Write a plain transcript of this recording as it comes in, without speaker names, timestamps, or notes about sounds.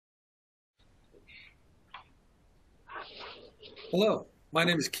Hello, my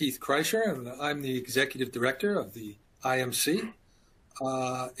name is Keith Kreischer, and I'm the Executive Director of the IMC.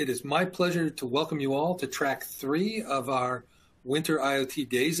 It is my pleasure to welcome you all to track 3 of our Winter IoT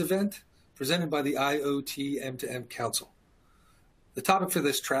Days event presented by the IoT M2M Council. The topic for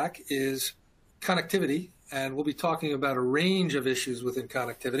this track is connectivity, and we'll be talking about a range of issues within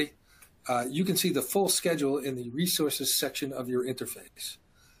connectivity. You can see the full schedule in the resources section of your interface.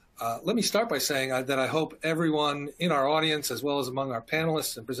 Let me start by saying that I hope everyone in our audience, as well as among our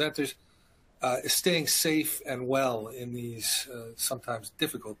panelists and presenters, is staying safe and well in these sometimes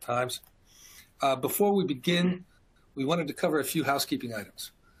difficult times. Before we begin, we wanted to cover a few housekeeping items.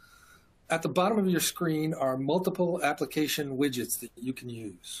 At the bottom of your screen are multiple application widgets that you can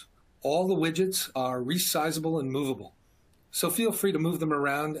use. All the widgets are resizable and movable, so feel free to move them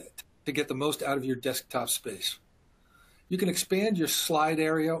around to get the most out of your desktop space. You can expand your slide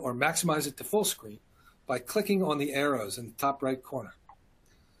area or maximize it to full screen by clicking on the arrows in the top right corner.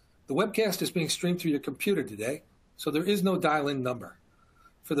 The webcast is being streamed through your computer today, so there is no dial-in number.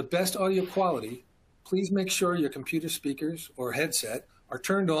 For the best audio quality, please make sure your computer speakers or headset are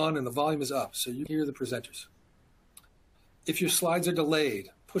turned on and the volume is up so you can hear the presenters. If your slides are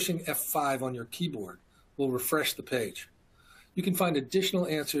delayed, pushing F5 on your keyboard will refresh the page. You can find additional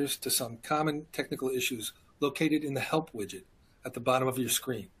answers to some common technical issues located in the Help widget at the bottom of your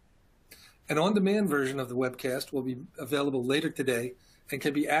screen. An on-demand version of the webcast will be available later today and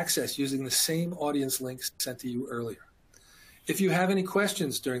can be accessed using the same audience links sent to you earlier. If you have any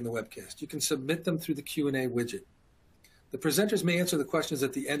questions during the webcast, you can submit them through the Q&A widget. The presenters may answer the questions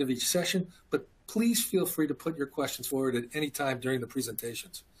at the end of each session, but please feel free to put your questions forward at any time during the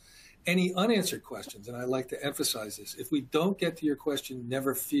presentations. Any unanswered questions, and I like to emphasize this, if we don't get to your question,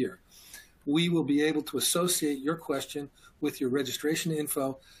 never fear. We will be able to associate your question with your registration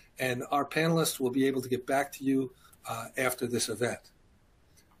info, and our panelists will be able to get back to you after this event.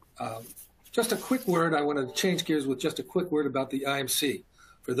 Just a quick word, I want to change gears with just a quick word about the IMC,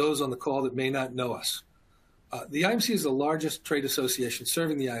 for those on the call that may not know us. The IMC is the largest trade association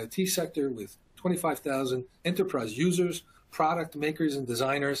serving the IoT sector with 25,000 enterprise users, product makers and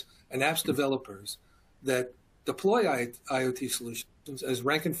designers, and apps developers that deploy IoT solutions as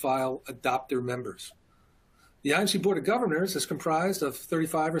rank-and-file adopter members. The IMC Board of Governors is comprised of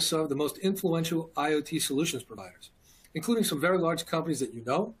 35 or so of the most influential IoT solutions providers, including some very large companies that you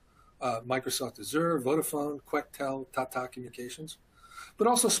know, Microsoft Azure, Vodafone, Quectel, Tata Communications, but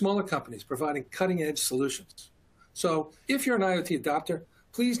also smaller companies providing cutting-edge solutions. So if you're an IoT adopter,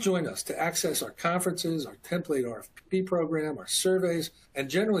 please join us to access our conferences, our template RFP program, our surveys, and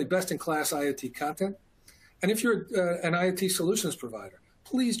generally best-in-class IoT content. And if you're an IoT solutions provider,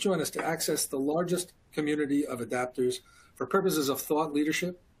 please join us to access the largest community of adapters for purposes of thought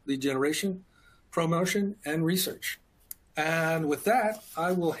leadership, lead generation, promotion, and research. And with that,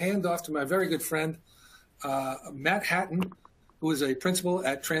 I will hand off to my very good friend, Matt Hatton, who is a principal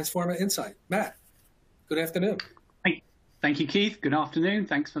at Transforma Insight. Matt, good afternoon. Thank you, Keith. Good afternoon.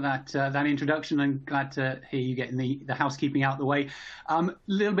 Thanks for that introduction. I'm glad to hear you getting the housekeeping out of the way. A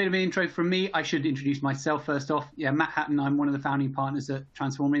little bit of an intro from me. I should introduce myself first off. Yeah, Matt Hatton. I'm one of the founding partners at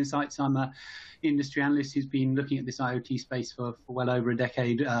Transforma Insights. I'm an industry analyst who's been looking at this IoT space for well over a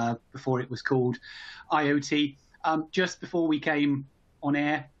decade before it was called IoT. Just before we came on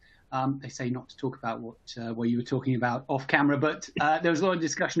air, they say not to talk about what you were talking about off camera, but there was a lot of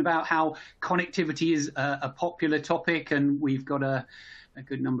discussion about how connectivity is a popular topic, and we've got a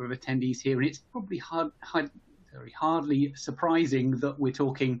good number of attendees here, and it's probably very hardly surprising that we're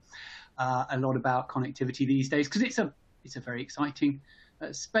talking a lot about connectivity these days, because it's a very exciting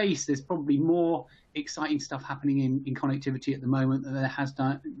space. There's probably more exciting stuff happening in connectivity at the moment than there has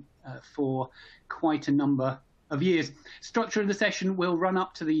done for quite a number of years. Structure of the session will run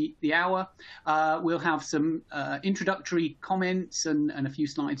up to the hour. We'll have some introductory comments and a few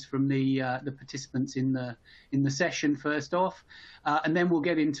slides from the participants in the session first off, and then we'll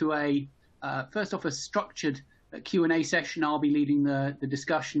get into a structured Q&A session. I'll be leading the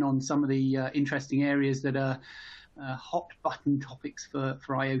discussion on some of the interesting areas that are hot button topics for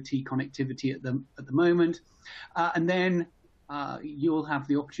IoT connectivity at the moment, and then you'll have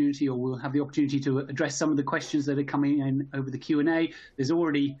the opportunity, or we'll have the opportunity, to address some of the questions that are coming in over the Q&A. There's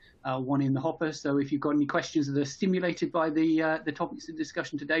already one in the hopper, so if you've got any questions that are stimulated by the topics of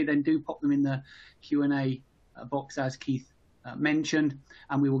discussion today, then do pop them in the Q&A box, as Keith mentioned,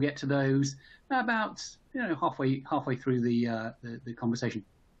 and we will get to those about halfway through the conversation.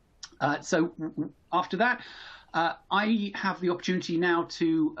 So after that, I have the opportunity now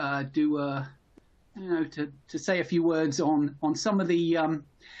to do to say a few words on some of the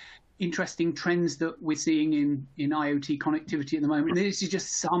interesting trends that we're seeing in IoT connectivity at the moment. This is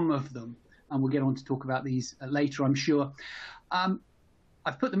just some of them, and we'll get on to talk about these later, I'm sure.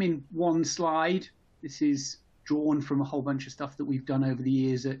 I've put them in one slide. This is drawn from a whole bunch of stuff that we've done over the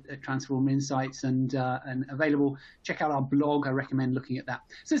years at Transform Insights and available. Check out our blog. I recommend looking at that.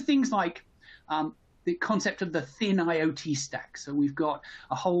 So things like the concept of the thin IoT stack. So we've got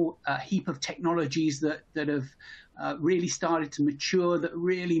a whole heap of technologies that have really started to mature, that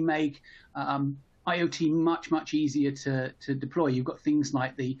really make IoT much easier to deploy. You've got things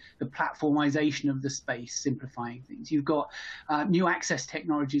like the platformization of the space, simplifying things. You've got new access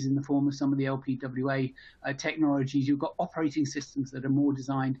technologies in the form of some of the LPWA technologies. You've got operating systems that are more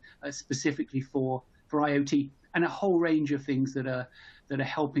designed specifically for IoT, and a whole range of things that are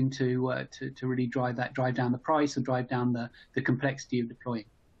helping to really drive down the price or drive down the complexity of deploying.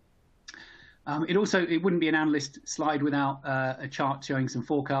 It wouldn't be an analyst slide without a chart showing some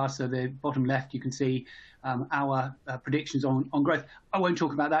forecasts. So the bottom left, you can see our predictions on growth. I won't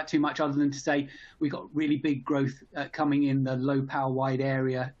talk about that too much other than to say we've got really big growth coming in the low power wide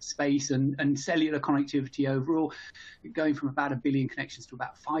area space and cellular connectivity overall, going from about 1 billion connections to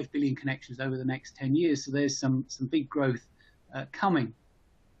about 5 billion connections over the next 10 years. So there's some big growth coming.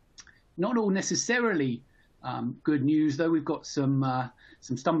 Not all necessarily good news, though. We've got some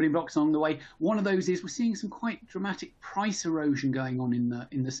stumbling blocks along the way. One of those is we're seeing some quite dramatic price erosion going on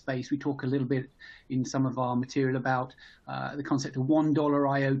in the space. We talk a little bit in some of our material about the concept of $1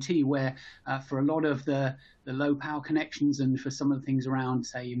 IoT, where for a lot of the low power connections and for some of the things around,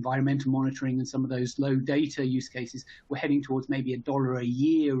 say, environmental monitoring and some of those low data use cases, we're heading towards maybe $1 a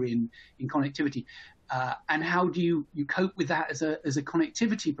year in connectivity. And how do you cope with that as a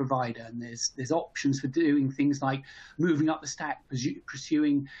connectivity provider? And there's options for doing things like moving up the stack,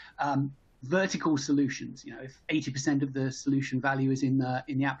 pursuing vertical solutions. You know, if 80% of the solution value is in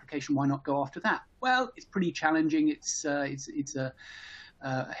the application, why not go after that? Well, it's pretty challenging. It's a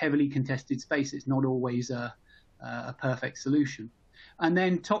heavily contested space. It's not always a perfect solution. And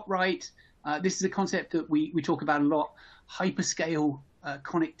then top right, this is a concept that we talk about a lot: hyperscale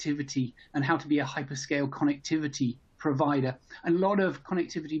connectivity and how to be a hyperscale connectivity provider. And a lot of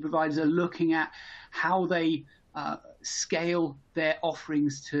connectivity providers are looking at how they scale their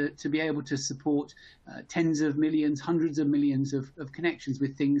offerings to be able to support tens of millions, hundreds of millions of connections,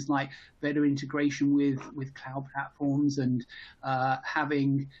 with things like better integration with cloud platforms and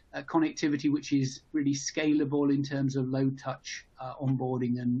having connectivity which is really scalable in terms of low touch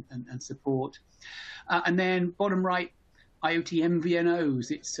onboarding and support. And then bottom right, IoT MVNOs.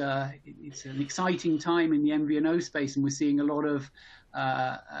 It's an exciting time in the MVNO space, and we're seeing a lot of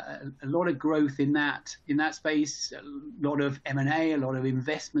growth in that space. A lot of M&A, a lot of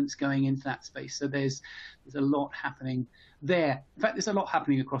investments going into that space. So there's a lot happening there. In fact, there's a lot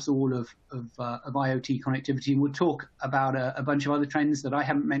happening across all of IoT connectivity. And we'll talk about a bunch of other trends that I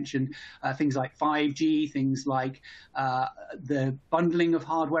haven't mentioned. Things like 5G, things like the bundling of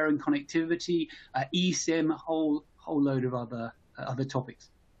hardware and connectivity, eSIM, a whole load of other topics.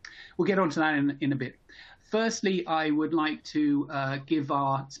 We'll get onto that in a bit. Firstly, I would like to give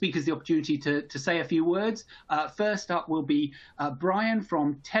our speakers the opportunity to say a few words. First up will be Brian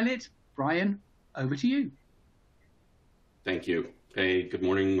from Telit. Brian, over to you. Thank you. Hey, good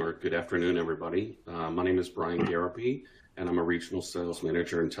morning or good afternoon, everybody. My name is Brian Garapi, and I'm a regional sales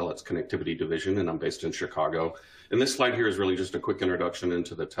manager in Telit's connectivity division, and I'm based in Chicago. And this slide here is really just a quick introduction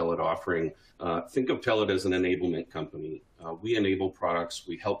into the Telit offering. Think of Telit as an enablement company. We enable products,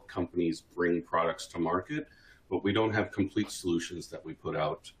 we help companies bring products to market, but we don't have complete solutions that we put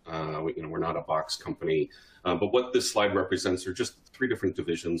out. We're not a box company. But what this slide represents are just 3 different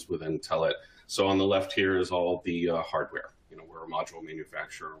divisions within Telit. So on the left here is all the hardware. We're a module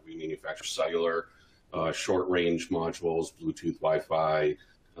manufacturer. We manufacture cellular, short-range modules, Bluetooth, Wi-Fi,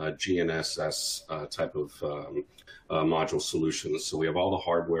 GNSS type of module solutions. So we have all the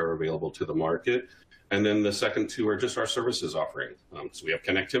hardware available to the market. And then the second 2 are just our services offering. So we have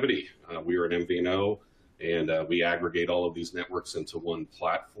connectivity. We are an MVNO, and we aggregate all of these networks into one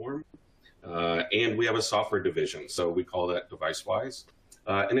platform. And we have a software division. So we call that DeviceWise.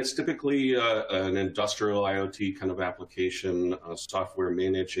 And it's typically an industrial IoT kind of application, software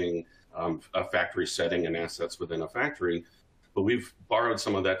managing a factory setting and assets within a factory. But we've borrowed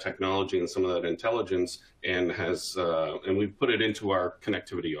some of that technology and some of that intelligence and we've put it into our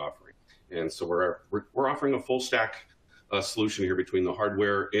connectivity offering. And so we're offering a full stack solution here between the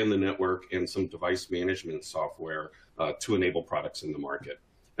hardware and the network and some device management software to enable products in the market.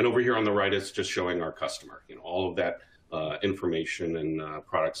 And over here on the right, it's just showing our customer. All of that information and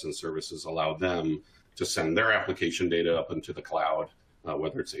products and services allow them to send their application data up into the cloud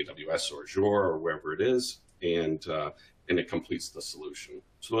whether it's AWS or Azure or wherever it is, and it completes the solution.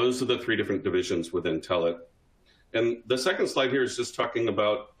 So those are the three different divisions within Telit. And the second slide here is just talking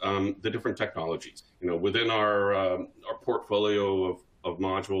about the different technologies. Within our portfolio of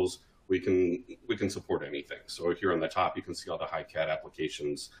modules, we can support anything. So here on the top, you can see all the high-CAD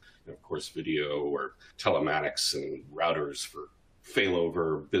applications, and of course, video or telematics and routers for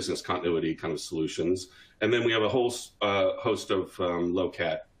failover, business continuity kind of solutions. And then we have a whole host of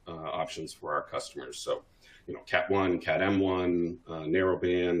low-CAT options for our customers. So, Cat1, Cat-M1,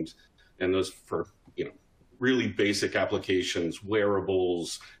 narrowband, and those for, really basic applications,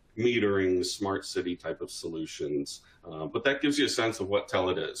 wearables, metering, smart city type of solutions. But that gives you a sense of what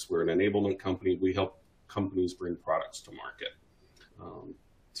Telit is. We're an enablement company. We help companies bring products to market.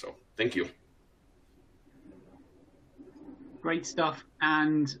 So thank you. Great stuff.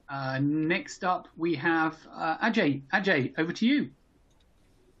 And next up, we have Ajay. Ajay, over to you.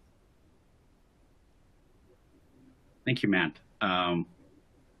 Thank you, Matt.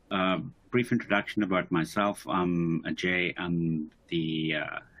 Brief introduction about myself. I'm Ajay. I'm the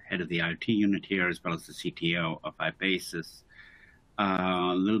head of the IoT unit here, as well as the CTO of iBasis.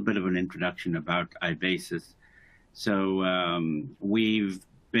 A little bit of an introduction about iBasis. So we've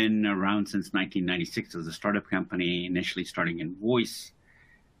been around since 1996 as a startup company, initially starting in voice.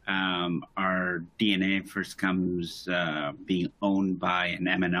 Our DNA first comes being owned by an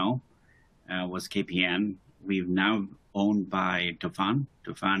MNO, was KPN. We've now owned by Tufan.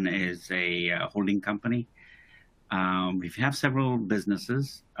 Tufan is a holding company. We have several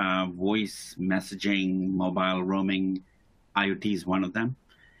businesses, voice, messaging, mobile, roaming. IoT is one of them.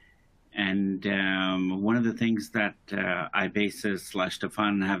 And one of the things that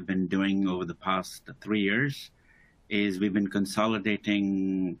iBasis/Tufan have been doing over the past 3 years is we've been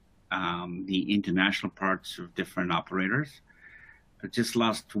consolidating the international parts of different operators. Just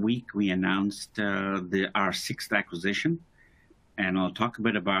last week, we announced our 6th acquisition, and I'll talk a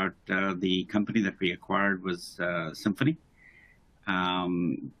bit about the company that we acquired was Symphony,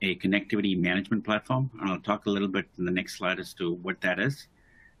 a connectivity management platform. And I'll talk a little bit in the next slide as to what that is.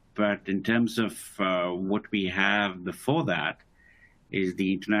 But in terms of what we have before that is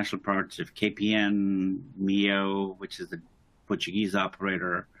the international parts of KPN, MEO, which is the Portuguese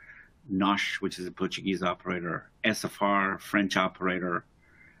operator, NOS, which is a Portuguese operator, SFR, French operator,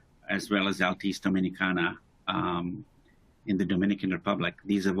 as well as Altice Dominicana in the Dominican Republic.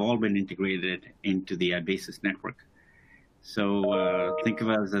 These have all been integrated into the iBasis network. So think of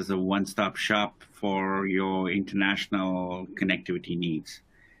us as a one-stop shop for your international connectivity needs.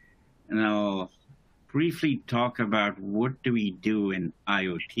 And I'll briefly talk about what do we do in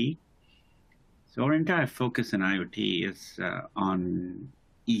IoT. So our entire focus in IoT is on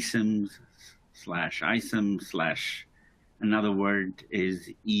eSIMs/ISIM/ another word is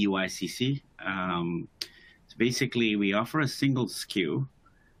EUICC. So basically, we offer a single SKU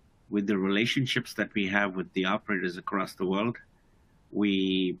with the relationships that we have with the operators across the world.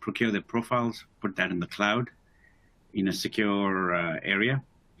 We procure their profiles, put that in the cloud in a secure area.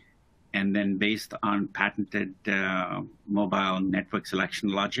 And then based on patented mobile network selection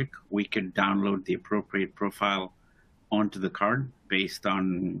logic, we could download the appropriate profile onto the card based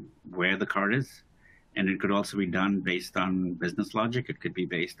on where the card is. And it could also be done based on business logic. It could be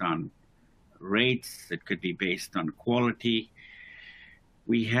based on rates. It could be based on quality.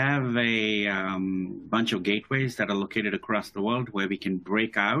 We have a bunch of gateways that are located across the world where we can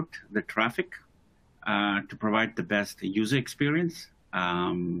break out the traffic to provide the best user experience,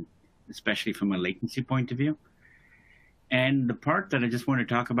 especially from a latency point of view. And the part that I just want to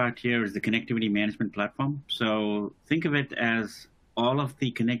talk about here is the connectivity management platform. So think of it as all of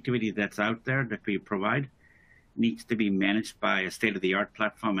the connectivity that's out there that we provide needs to be managed by a state-of-the-art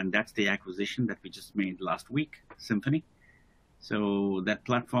platform, and that's the acquisition that we just made last week, Symphony. So that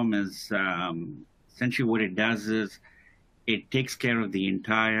platform is essentially what it does is it takes care of the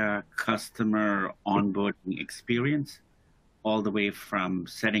entire customer onboarding experience, all the way from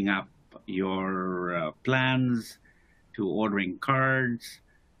setting up your plans, to ordering cards,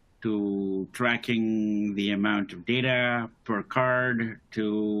 to tracking the amount of data per card,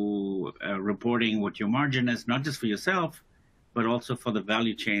 to reporting what your margin is, not just for yourself, but also for the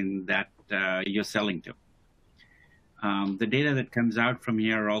value chain that you're selling to. The data that comes out from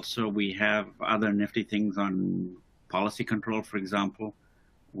here also, we have other nifty things on policy control, for example,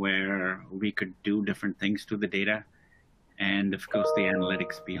 where we could do different things to the data, and of course the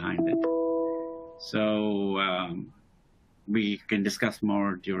analytics behind it. So we can discuss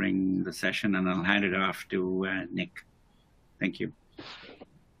more during the session, and I'll hand it off to Nick. Thank you.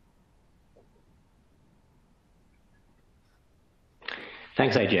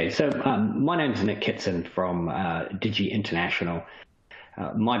 Thanks, AJ. So my name is Nick Kitson from Digi International.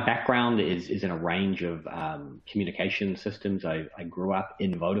 My background is in a range of communication systems. I grew up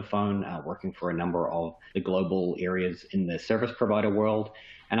in Vodafone, working for a number of the global areas in the service provider world,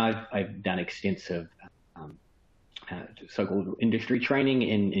 and I've done extensive so-called industry training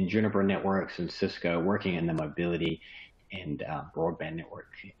in Juniper Networks and Cisco, working in the mobility and broadband network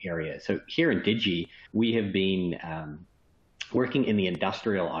area. So here in Digi, we have been working in the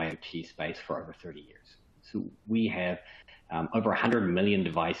industrial IoT space for over 30 years. So we have over 100 million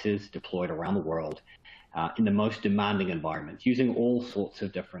devices deployed around the world in the most demanding environments, using all sorts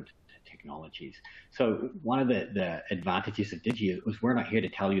of different technologies. So one of the advantages of Digi is we're not here to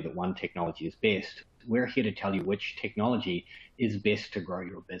tell you that one technology is best. We're here to tell you which technology is best to grow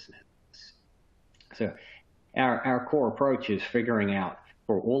your business. So our core approach is figuring out,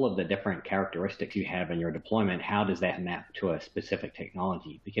 for all of the different characteristics you have in your deployment, how does that map to a specific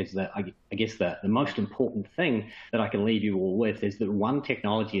technology? Because I guess the most important thing that I can leave you all with is that one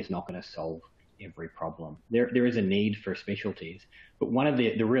technology is not going to solve every problem. There is a need for specialties. But one of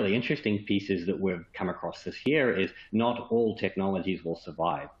the really interesting pieces that we've come across this year is not all technologies will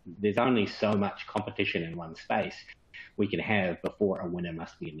survive. There's only so much competition in one space we can have before a winner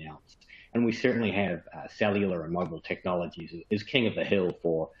must be announced. And we certainly have cellular and mobile technologies is king of the hill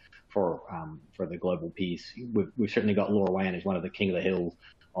for the global piece. We've certainly got LoRaWAN as one of the king of the hills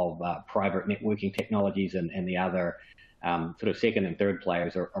of private networking technologies, and the other sort of second and third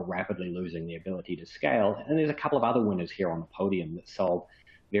players are rapidly losing the ability to scale. And there's a couple of other winners here on the podium that solve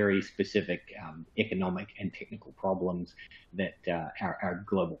very specific economic and technical problems that our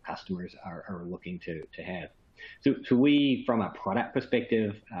global customers are looking to have. So we, from a product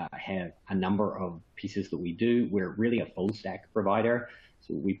perspective, have a number of pieces that we do. We're really a full stack provider.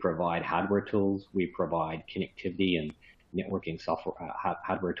 So we provide hardware tools, we provide connectivity and networking software,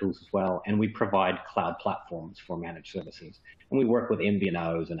 hardware tools as well, and we provide cloud platforms for managed services. And we work with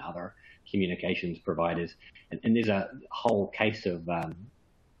MVNOs and other communications providers. And there's a whole case of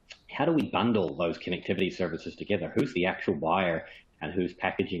how do we bundle those connectivity services together? Who's the actual buyer and who's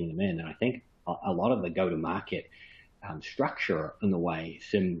packaging them in? And I think a lot of the go-to-market structure and the way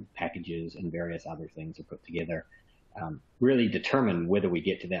SIM packages and various other things are put together really determine whether we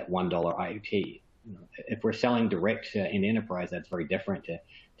get to that $1 IoT. You know, if we're selling direct in enterprise, that's very different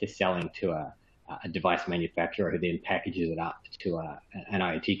to selling to a device manufacturer who then packages it up to an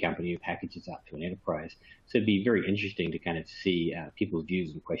IoT company who packages up to an enterprise. So it'd be very interesting to kind of see people's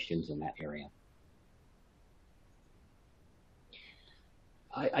views and questions in that area.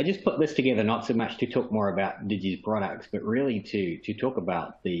 I just put this together not so much to talk more about Digi's products, but really to talk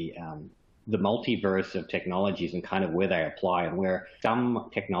about the multiverse of technologies and kind of where they apply, and where some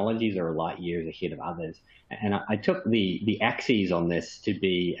technologies are light years ahead of others. And I took the axes on this to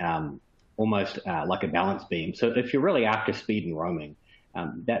be almost like a balance beam. So if you're really after speed and roaming,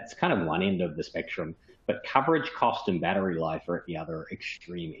 that's kind of one end of the spectrum. But coverage, cost, and battery life are at the other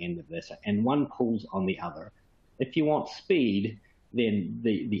extreme end of this, and one pulls on the other. If you want speed, then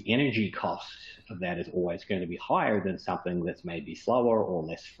the energy cost of that is always going to be higher than something that's maybe slower or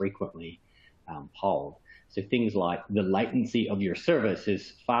less frequently polled. So things like the latency of your service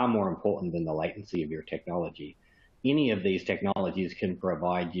is far more important than the latency of your technology. Any of these technologies can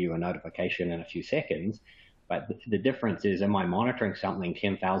provide you a notification in a few seconds, but the difference is, am I monitoring something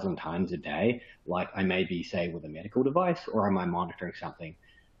 10,000 times a day, like I may be, say, with a medical device, or am I monitoring something,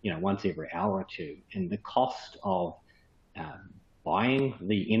 once every hour or two? And the cost of buying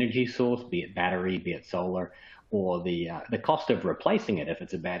the energy source, be it battery, be it solar, or the cost of replacing it if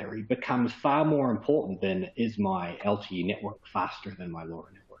it's a battery, becomes far more important than, is my LTE network faster than my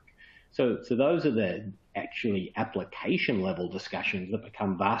LoRa network? So those are the actually application level discussions that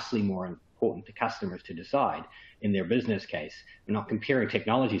become vastly more important to customers to decide in their business case. We're not comparing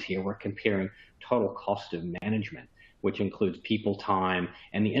technologies here, we're comparing total cost of management, which includes people, time,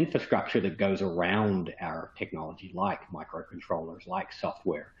 and the infrastructure that goes around our technology, like microcontrollers, like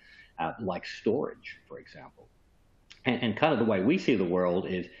software, like storage, for example. And kind of the way we see the world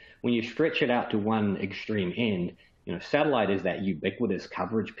is, when you stretch it out to one extreme end, satellite is that ubiquitous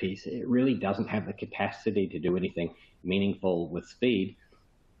coverage piece. It really doesn't have the capacity to do anything meaningful with speed.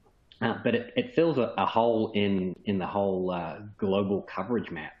 But it fills a hole in the whole global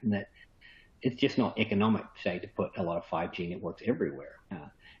coverage map, and that it's just not economic, say, to put a lot of 5G networks everywhere.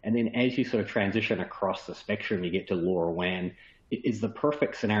 And then as you sort of transition across the spectrum, you get to LoRaWAN. It is the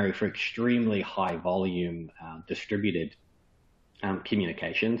perfect scenario for extremely high volume distributed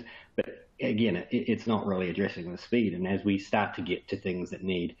communications. But again, it's not really addressing the speed. And as we start to get to things that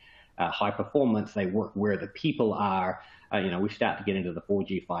need high performance. They work where the people are. We start to get into the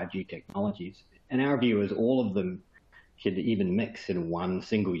 4G, 5G technologies. And our view is all of them could even mix in one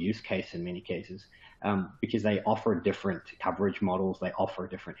single use case in many cases, because they offer different coverage models, they offer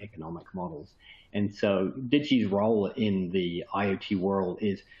different economic models. And so Digi's role in the IoT world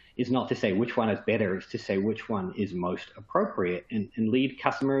is not to say which one is better, it's to say which one is most appropriate and lead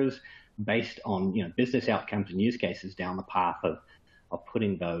customers based on business outcomes and use cases down the path of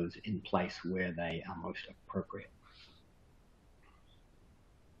putting those in place where they are most appropriate.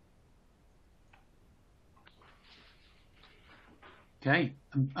 Okay,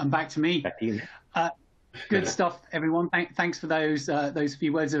 and back to me. Back to you. Good stuff, everyone. Thanks for those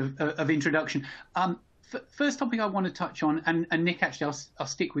few words of introduction. First topic I want to touch on, and Nick, actually, I'll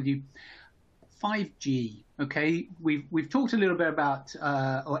stick with you. 5G. Okay, we've talked a little bit about,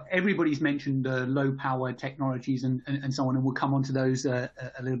 or everybody's mentioned low power technologies and so on, and we'll come on to those a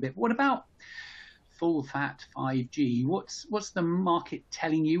little bit. What about full fat 5G? What's the market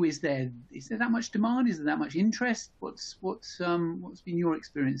telling you? Is there that much demand? Is there that much interest? What's been your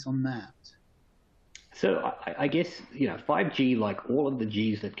experience on that? So I guess 5G, like all of the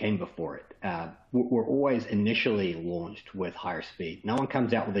Gs that came before it, were always initially launched with higher speed. No one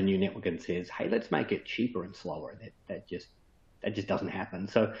comes out with a new network and says, "Hey, let's make it cheaper and slower." That just doesn't happen.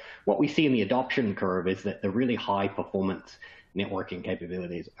 So what we see in the adoption curve is that the really high performance networking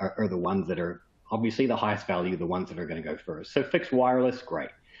capabilities are the ones that are obviously the highest value, the ones that are going to go first. So fixed wireless,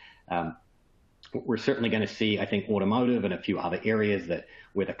 great. We're certainly going to see, I think, automotive and a few other areas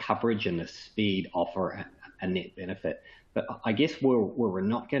where the coverage and the speed offer a net benefit. But I guess where we're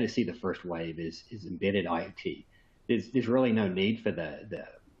not going to see the first wave is embedded IoT. There's really no need for the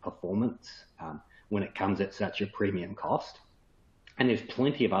performance when it comes at such a premium cost. And there's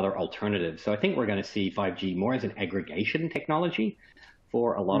plenty of other alternatives. So I think we're going to see 5G more as an aggregation technology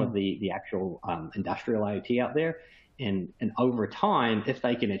for a lot of the actual industrial IoT out there. And over time, if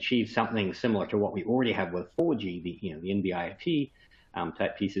they can achieve something similar to what we already have with 4G, the NB-IoT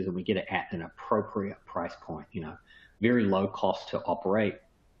type pieces, and we get it at an appropriate price point, very low cost to operate.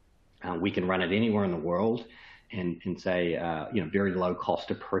 We can run it anywhere in the world, and say, very low cost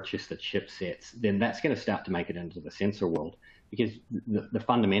to purchase the chipsets. Then that's going to start to make it into the sensor world, because the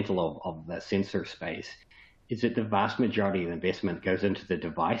fundamental of the sensor space is that the vast majority of investment goes into the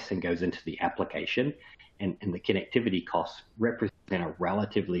device and goes into the application. And the connectivity costs represent a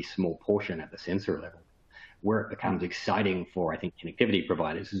relatively small portion at the sensor level. Where it becomes exciting for, I think, connectivity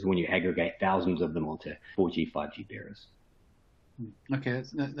providers is when you aggregate thousands of them onto 4G, 5G bearers. Okay,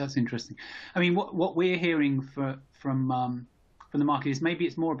 that's interesting. I mean, what we're hearing from the market is maybe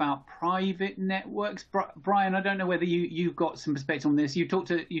it's more about private networks. Brian, I don't know whether you've got some perspective on this. You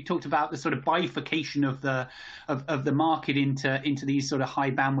talked about the sort of bifurcation of the market into these sort of high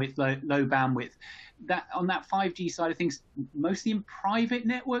bandwidth, low bandwidth. That on that 5G side of things, mostly in private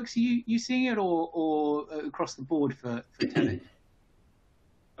networks, you seeing it, or across the board for Telit?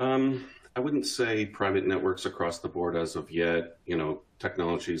 I wouldn't say private networks across the board as of yet.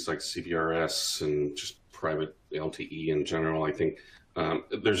 Technologies like CBRS and just private LTE in general, I think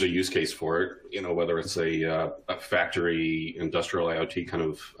there's a use case for it. Whether it's a factory industrial IoT kind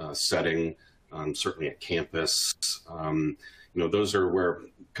of setting, certainly a campus. Those are where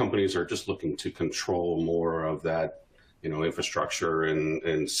companies are just looking to control more of that, infrastructure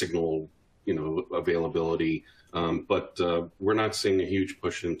and signal, availability. But we're not seeing a huge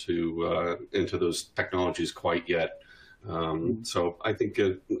push into those technologies quite yet. So I think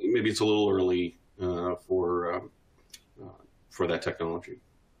maybe it's a little early for that technology.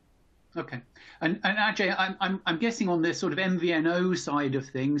 Okay, and Ajay, I'm guessing on this sort of MVNO side of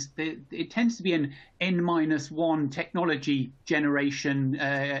things, it tends to be an N-1 technology generation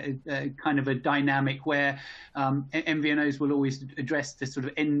kind of a dynamic where MVNOs will always address the sort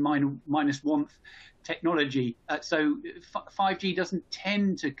of N-1 technology. So 5G doesn't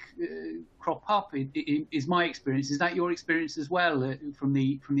tend to crop up. Is my experience. Is that your experience as well from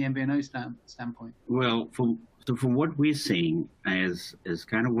the MVNO standpoint? Well, from what we're seeing is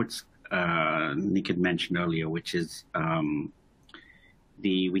kind of what's Nick had mentioned earlier, which is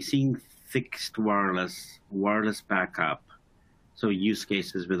we're seeing fixed wireless backup, so use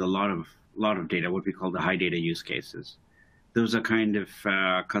cases with a lot of data, what we call the high data use cases. Those are kind of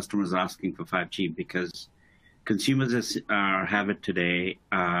customers asking for 5G because consumers have it today,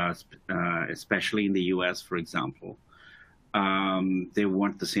 especially in the US, for example. They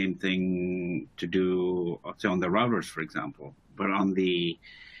want the same thing to do, say, on the routers, for example, but on the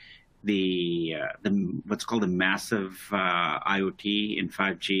what's called a massive IoT in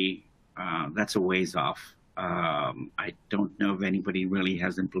 5G, that's a ways off. I don't know if anybody really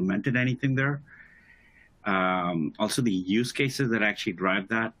has implemented anything there. Also, the use cases that actually drive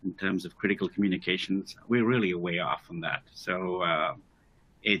that in terms of critical communications, we're really way off on that. So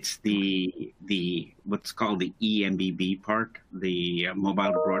it's the what's called the EMBB part, the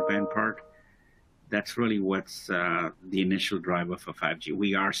mobile broadband part. That's really what's the initial driver for 5G.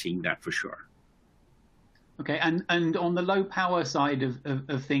 We are seeing that for sure. Okay, and on the low power side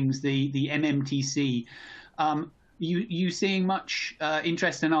of things, the MMTC, you seeing much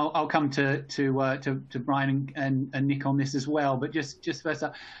interest? And I'll come to Brian and Nick on this as well. But just first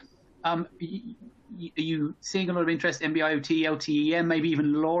up, are you seeing a lot of interest NB-IoT, LTE-M, maybe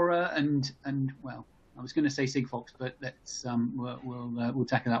even LoRa, and well, I was going to say Sigfox, but let's we'll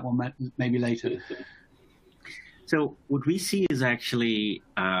tackle that one maybe later. So what we see is actually,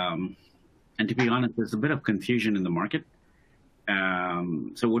 and to be honest, there's a bit of confusion in the market.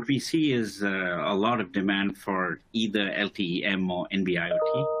 So what we see is a lot of demand for either LTE-M or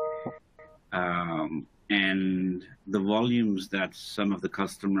NB-IoT. And the volumes that some of the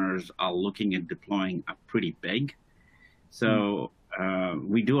customers are looking at deploying are pretty big. So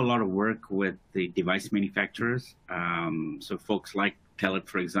we do a lot of work with the device manufacturers. So folks like Telit,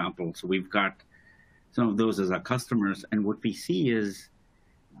 for example. So we've got some of those as our customers. And what we see is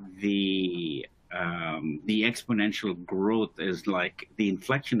the exponential growth is like the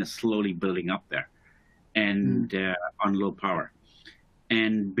inflection is slowly building up there and on low power.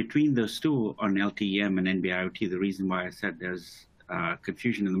 And between those two on LTE-M and NB-IoT, the reason why I said there's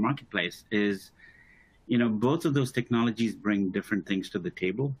confusion in the marketplace is, both of those technologies bring different things to the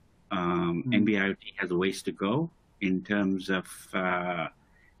table. NB-IoT has a ways to go in terms of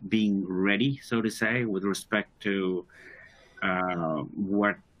being ready, so to say, with respect to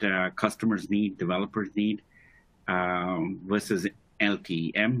what customers need, developers need, versus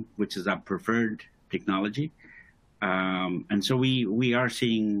LTE-M, which is our preferred technology. And so we're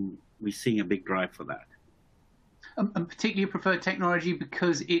seeing a big drive for that. And particularly preferred technology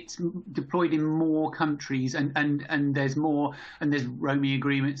because it's deployed in more countries and there's more, and there's roaming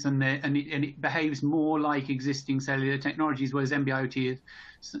agreements and it behaves more like existing cellular technologies, whereas NB-IoT is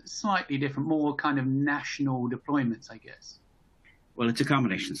slightly different, more kind of national deployments, I guess. Well, it's a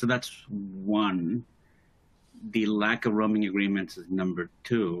combination. So that's one. The lack of roaming agreements is number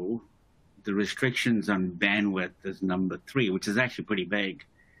two. The restrictions on bandwidth is number three, which is actually pretty vague,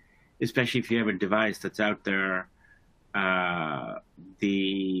 especially if you have a device that's out there. And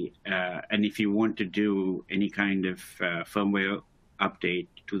if you want to do any kind of firmware update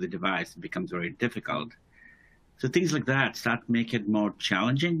to the device, it becomes very difficult. So things like that start to make it more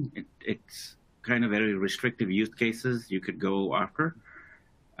challenging. It's kind of very restrictive use cases you could go after.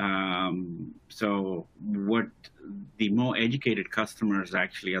 So what the more educated customers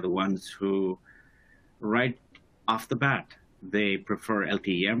actually are the ones who, right off the bat, they prefer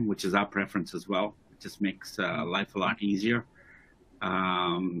LTE-M, which is our preference as well. It just makes life a lot easier.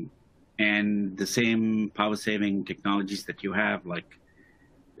 And the same power-saving technologies that you have, like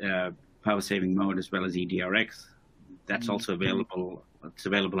power-saving mode as well as EDRX, that's also available. It's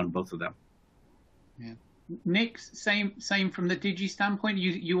available on both of them. Yeah. Nick, same from the Digi standpoint.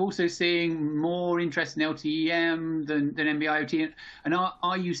 You also seeing more interest in LTE-M than NB-IoT, and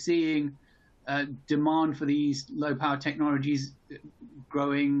are you seeing demand for these low power technologies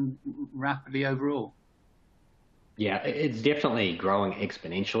growing rapidly overall? Yeah, it's definitely growing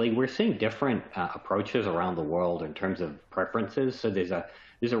exponentially. We're seeing different approaches around the world in terms of preferences. So there's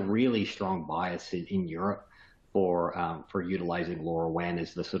a really strong bias in Europe for utilizing LoRaWAN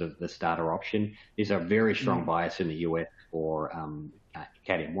as the sort of the starter option. There's a very strong bias in the US for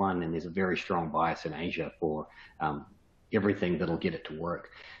Cat-M1, and there's a very strong bias in Asia for everything that'll get it to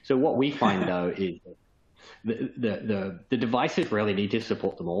work. So what we find though is the devices really need to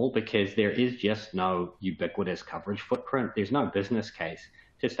support them all, because there is just no ubiquitous coverage footprint. There's no business case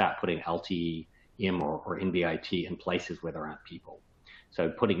to start putting LTE-M or NB-IoT in places where there aren't people. So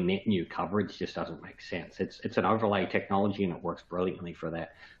putting net new coverage just doesn't make sense. It's an overlay technology and it works brilliantly for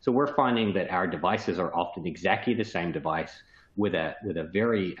that. So we're finding that our devices are often exactly the same device with a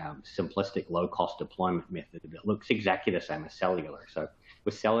very simplistic low-cost deployment method that looks exactly the same as cellular. So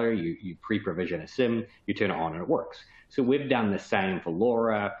with cellular, you pre-provision a SIM, you turn it on and it works. So we've done the same for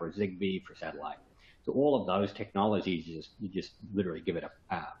LoRa, for Zigbee, for satellite. So all of those technologies, you just literally give it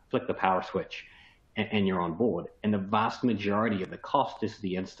flick the power switch, and you're on board. And the vast majority of the cost is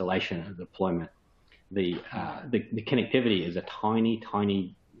the installation and deployment. The connectivity is a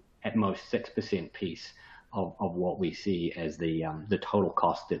tiny, at most 6% piece of what we see as the total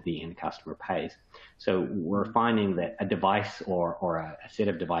cost that the end customer pays. So we're finding that a device or a set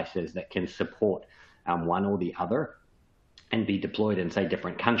of devices that can support one or the other, and be deployed in, say,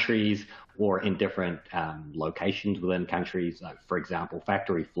 different countries or in different locations within countries. Like, for example,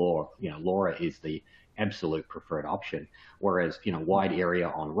 factory floor, LoRa is the absolute preferred option, whereas, wide area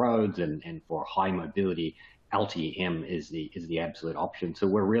on roads and for high mobility, LTE-M is the absolute option. So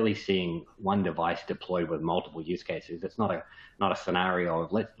we're really seeing one device deployed with multiple use cases. It's not a scenario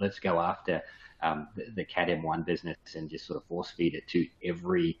of let's go after the Cat-M1 business and just sort of force feed it to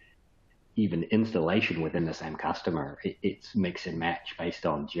every even installation within the same customer. It's mix and match based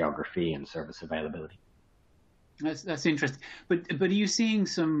on geography and service availability. That's interesting. But are you seeing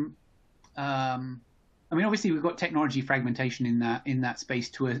some? I mean, obviously, we've got technology fragmentation in that space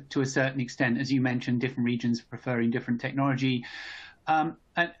to a certain extent, as you mentioned, different regions preferring different technology.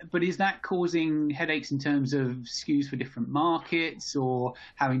 But is that causing headaches in terms of SKUs for different markets, or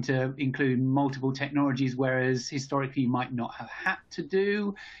having to include multiple technologies, whereas historically you might not have had to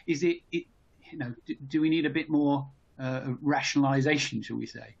do? Is it do we need a bit more rationalization, shall we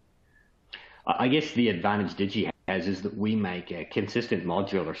say? I guess the advantage Digi has is that we make a consistent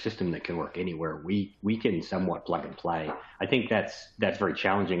modular system that can work anywhere. We can somewhat plug and play. I think that's very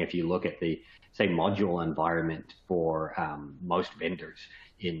challenging if you look at the, say, module environment for most vendors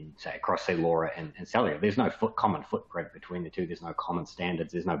in, say, across, say, LoRa and cellular. There's no common footprint between the two. There's no common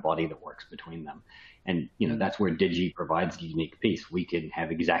standards. There's no body that works between them. And, that's where Digi provides the unique piece. We can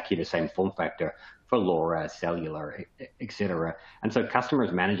have exactly the same form factor for LoRa, cellular, et cetera. And so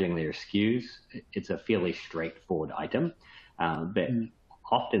customers managing their SKUs, it's a fairly straightforward item. But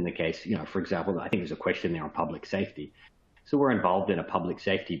often the case, for example, I think there's a question there on public safety. So we're involved in a public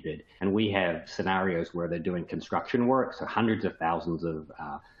safety bid, and we have scenarios where they're doing construction work, so hundreds of thousands of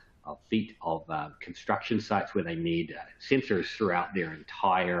feet of construction sites where they need sensors throughout their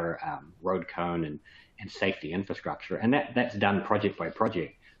entire road cone and safety infrastructure. And that's done project by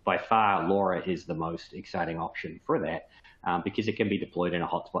project. By far, LoRa is the most exciting option for that because it can be deployed in a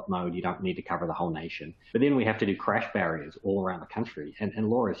hotspot mode. You don't need to cover the whole nation. But then we have to do crash barriers all around the country. And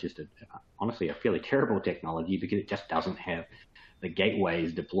LoRa is just, honestly, a fairly terrible technology because it just doesn't have the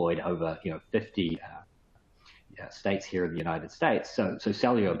gateways deployed over 50 states here in the United States. So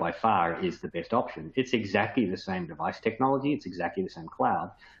cellular by far is the best option. It's exactly the same device technology. It's exactly the same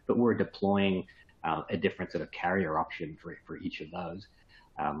cloud, but we're deploying a different sort of carrier option for each of those.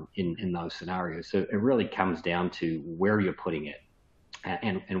 In those scenarios. So it really comes down to where you're putting it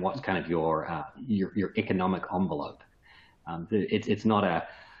and what's kind of your economic envelope. It's not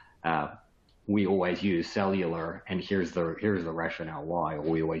we always use cellular and here's the rationale why, or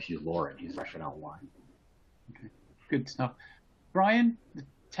we always use LoRa and here's the rationale why. Okay, good stuff. Brian, the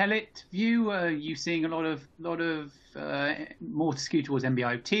Telit view, are you seeing a lot of more skew towards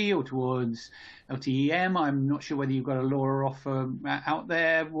NB-IoT or towards LTE-M? I'm not sure whether you've got a LoRa offer out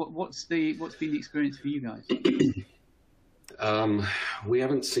there. What's been the experience for you guys? We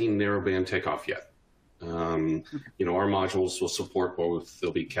haven't seen narrowband take off yet. Our modules will support both.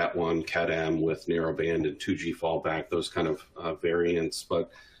 There'll be Cat1, Cat-M with narrowband and 2G fallback, those kind of variants.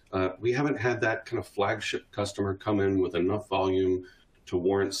 But we haven't had that kind of flagship customer come in with enough volume to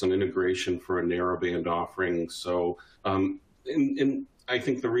warrant some integration for a narrowband offering. So I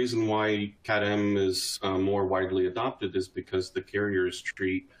think the reason why Cat-M is more widely adopted is because the carriers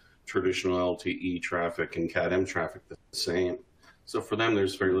treat traditional LTE traffic and Cat-M traffic the same. So for them,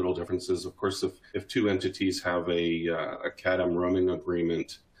 there's very little differences. Of course, if two entities have a Cat-M roaming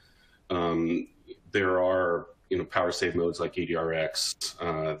agreement, there are power save modes like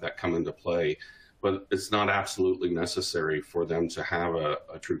EDRX that come into play. But it's not absolutely necessary for them to have a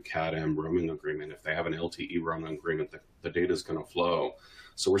true Cat-M roaming agreement. If they have an LTE roaming agreement, the data is going to flow.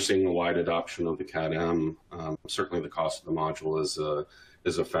 So we're seeing a wide adoption of the Cat-M. Certainly the cost of the module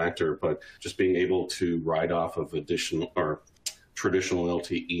is a factor, but just being able to ride off of additional or traditional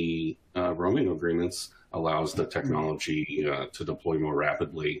LTE roaming agreements allows the technology to deploy more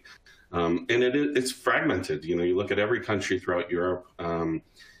rapidly. And it's fragmented. You look at every country throughout Europe,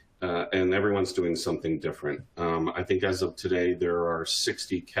 and everyone's doing something different. I think as of today, there are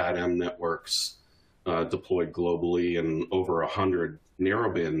 60 Cat-M networks deployed globally and over 100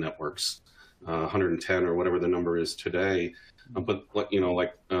 narrowband networks, 110 or whatever the number is today. But like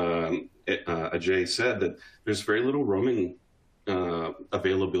Ajay said, that there's very little roaming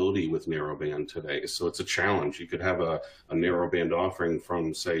availability with narrowband today. So it's a challenge. You could have a narrowband offering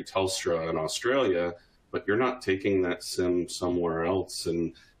from, say, Telstra in Australia, but you're not taking that SIM somewhere else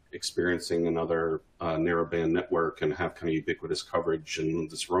and experiencing another narrowband network and have kind of ubiquitous coverage and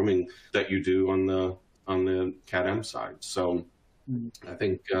this roaming that you do on the Cat-M side. So I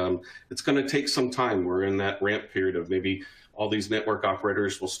think it's going to take some time. We're in that ramp period of maybe all these network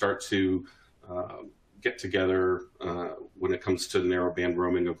operators will start to get together when it comes to narrowband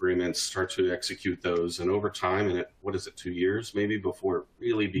roaming agreements, start to execute those, and over time, and what is it, 2 years maybe before it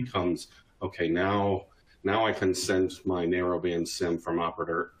really becomes okay. Now I can send my narrowband SIM from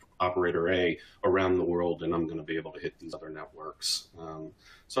operator A around the world, and I'm going to be able to hit these other networks.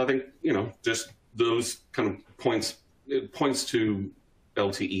 So I think, just those kind of points, it points to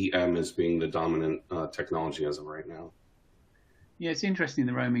LTE-M as being the dominant technology as of right now. Yeah, it's interesting,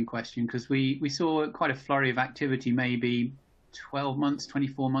 the roaming question, because we saw quite a flurry of activity maybe 12 months,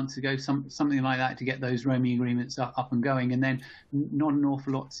 24 months ago, something like that, to get those roaming agreements up and going, and then not an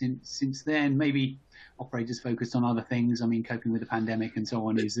awful lot since then. Maybe operators focused on other things. I mean, coping with the pandemic and so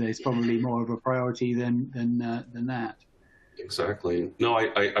on is probably more of a priority than that. Exactly. No,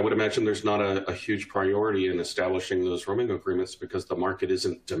 I would imagine there's not a huge priority in establishing those roaming agreements because the market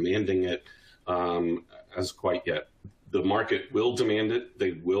isn't demanding it as quite yet. The market will demand it.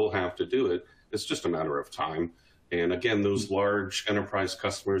 They will have to do it. It's just a matter of time. And again, those large enterprise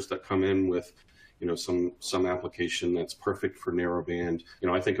customers that come in with, some application that's perfect for narrowband.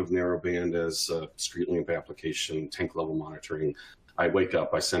 I think of narrowband as a street lamp application, tank level monitoring. I wake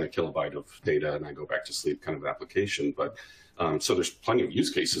up, I send a kilobyte of data, and I go back to sleep kind of application. But so there's plenty of use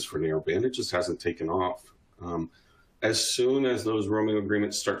cases for narrowband. It just hasn't taken off. As soon as those roaming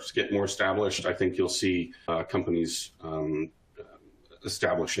agreements start to get more established, I think you'll see companies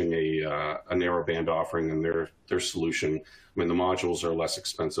establishing a narrowband offering and their solution. I mean, the modules are less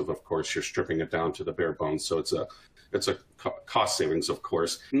expensive, of course. You're stripping it down to the bare bones, so it's a cost savings, of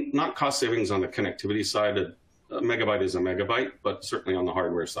course. Not cost savings on the connectivity side. A megabyte is a megabyte, but certainly on the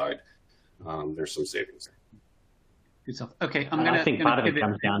hardware side, there's some savings there. Good stuff. Okay, I think part of it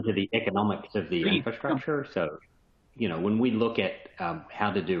comes down to the economics of the infrastructure. So, when we look at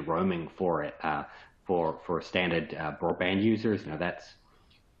how to do roaming for it, for standard broadband users, that's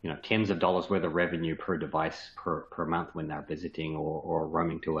tens of dollars worth of revenue per device per month when they're visiting or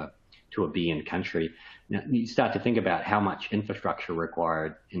roaming to a BN country. Now you start to think about how much infrastructure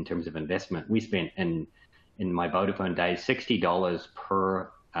required in terms of investment. We spent in my Vodafone days $60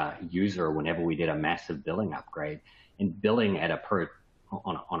 per user whenever we did a massive billing upgrade, and billing at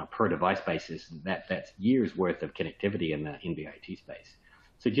on a per device basis. That's years worth of connectivity in the NB-IoT space.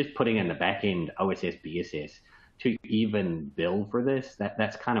 So just putting in the back end OSS BSS to even bill for this,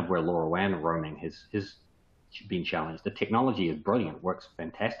 that's kind of where LoRaWAN roaming has been challenged. The technology is brilliant, works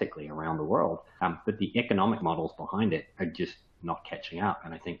fantastically around the world, but the economic models behind it are just not catching up.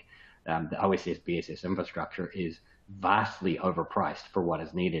 And I think the OSS BSS infrastructure is vastly overpriced for what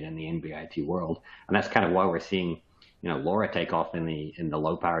is needed in the NB-IoT world, and that's kind of why we're seeing LoRa take off in the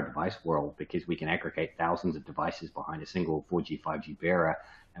low power device world, because we can aggregate thousands of devices behind a single 4G, 5G bearer,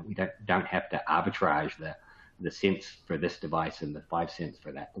 and we don't have to arbitrage the cents for this device and the 5 cents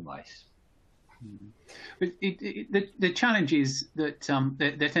for that device. But the challenge is that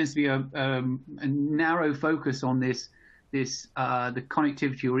there tends to be a narrow focus on the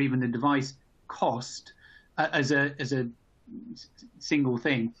connectivity or even the device cost as a single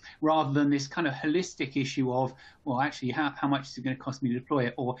thing, rather than this kind of holistic issue of, well, actually, how much is it going to cost me to deploy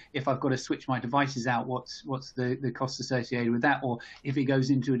it? Or if I've got to switch my devices out, what's the cost associated with that? Or if it goes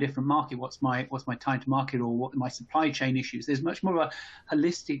into a different market, what's my time to market, or what my supply chain issues? There's much more of a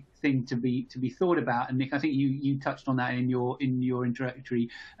holistic thing to be thought about. And Nick, I think you touched on that in your introductory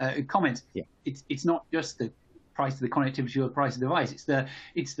comments. Yeah. It's not just the price of the connectivity or the price of the device. It's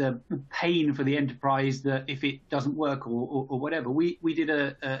the pain for the enterprise that if it doesn't work or whatever. We did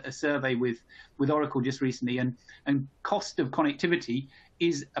a survey with Oracle just recently, and cost of connectivity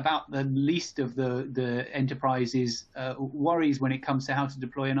is about the least of the enterprise's worries when it comes to how to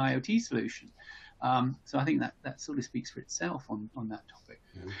deploy an IoT solution. So I think that sort of speaks for itself on that topic.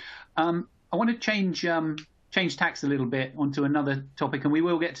 Mm-hmm. I want to change tacks a little bit onto another topic, and we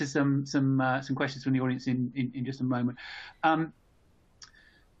will get to some questions from the audience in just a moment. Ajay,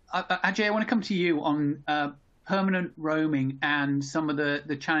 I want to come to you on permanent roaming and some of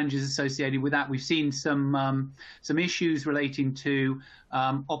the challenges associated with that. We've seen some issues relating to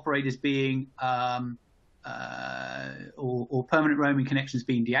operators being or permanent roaming connections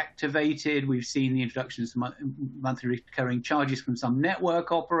being deactivated. We've seen the introduction of some monthly recurring charges from some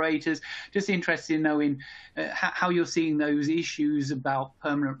network operators. Just interested in knowing how you're seeing those issues about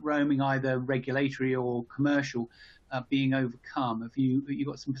permanent roaming, either regulatory or commercial, being overcome. Have you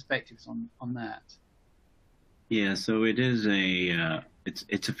got some perspectives on that? Yeah, so it is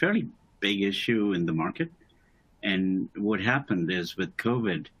it's a fairly big issue in the market, and what happened is with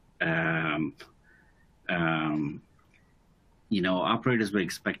COVID. Operators were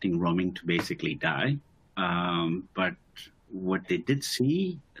expecting roaming to basically die, but what they did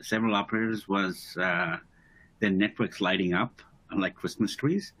see, several operators, was their networks lighting up like Christmas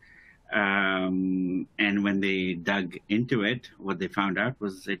trees. And when they dug into it, what they found out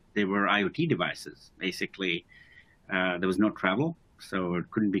was that they were IoT devices. Basically, there was no travel, so it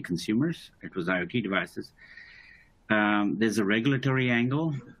couldn't be consumers. It was IoT devices. There's a regulatory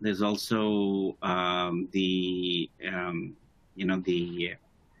angle. There's also the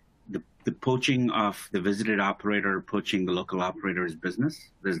poaching of the visited operator, poaching the local operator's business.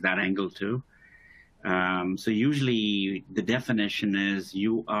 There's that angle too. So usually the definition is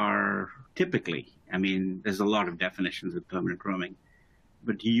you are typically, I mean, there's a lot of definitions of permanent roaming,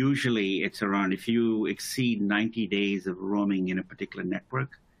 but usually it's around, if you exceed 90 days of roaming in a particular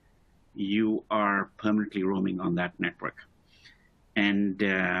network, you are permanently roaming on that network.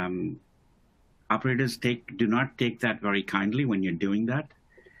 And operators do not take that very kindly when you're doing that.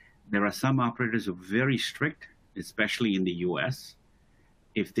 There are some operators who are very strict, especially in the US.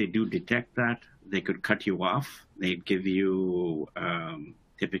 If they do detect that, they could cut you off. They give you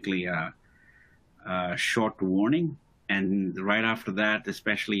typically a short warning. And right after that,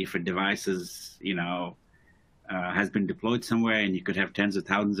 especially if a device is, has been deployed somewhere, and you could have tens of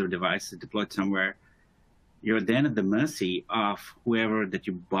thousands of devices deployed somewhere, you're then at the mercy of whoever that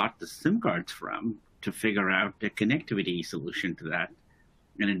you bought the SIM cards from to figure out a connectivity solution to that.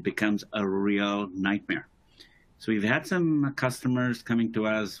 And it becomes a real nightmare. So we've had some customers coming to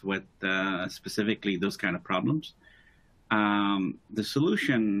us with specifically those kind of problems. The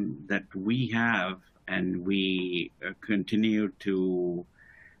solution that we have and we continue to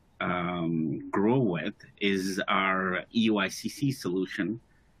grow with is our EUICC solution,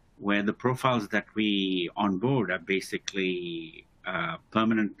 where the profiles that we onboard are basically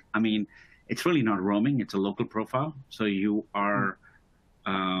permanent. I mean, it's really not roaming, it's a local profile. So you are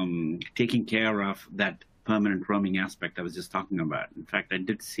taking care of that permanent roaming aspect I was just talking about. In fact, I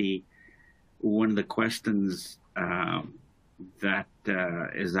did see one of the questions that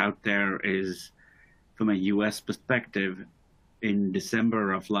is out there is, from a US perspective, in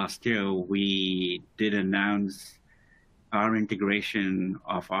December of last year, we did announce our integration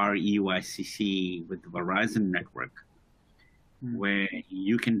of our EUICC with the Verizon network, where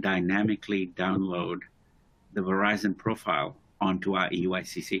you can dynamically download the Verizon profile onto our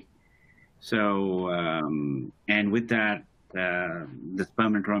EUICC. So, and with that, this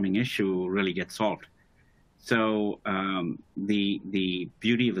permanent roaming issue really gets solved. So the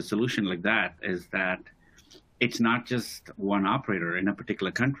beauty of a solution like that is that it's not just one operator in a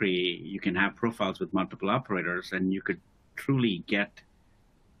particular country. You can have profiles with multiple operators, and you could truly get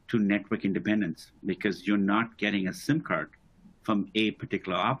to network independence because you're not getting a SIM card from a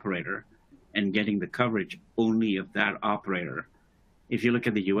particular operator and getting the coverage only of that operator. If you look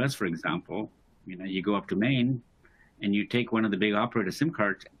at the US, for example, you go up to Maine and you take one of the big operator SIM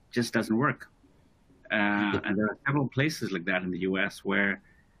cards, it just doesn't work. And there are several places like that in the US where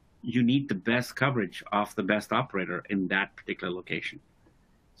you need the best coverage of the best operator in that particular location.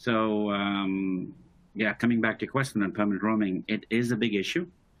 So, yeah, coming back to your question on permanent roaming, it is a big issue.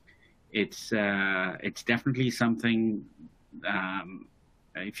 It's definitely something,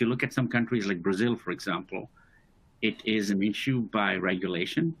 if you look at some countries like Brazil, for example, it is an issue by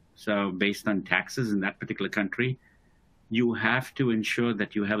regulation. So based on taxes in that particular country, you have to ensure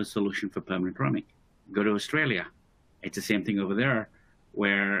that you have a solution for permanent roaming. Go to Australia. It's the same thing over there,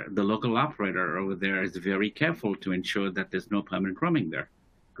 where the local operator over there is very careful to ensure that there's no permanent roaming there.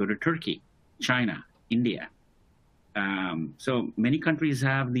 Go to Turkey, China, India. So many countries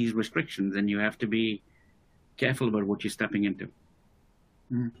have these restrictions, and you have to be careful about what you're stepping into.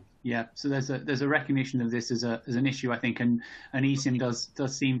 Yeah, so there's a recognition of this as an issue, I think, and eSIM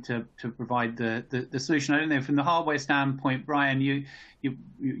does seem to provide the solution. I don't know, from the hardware standpoint, Brian, you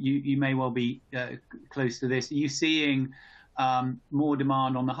may well be close to this. Are you seeing more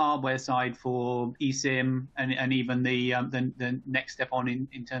demand on the hardware side for eSIM and even the next step on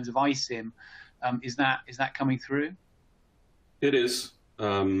in terms of iSIM? Is that coming through? It is.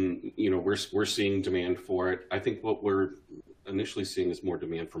 We're seeing demand for it. I think what we're initially seeing is more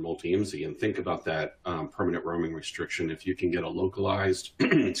demand for multi-IMSI, and think about that permanent roaming restriction. If you can get a localized,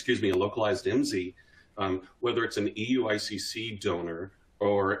 localized IMSI, whether it's an EUICC donor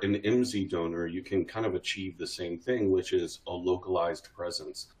or an IMSI donor, you can kind of achieve the same thing, which is a localized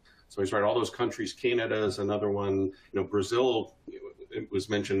presence. So he's right. All those countries, Canada is another one. Brazil, it was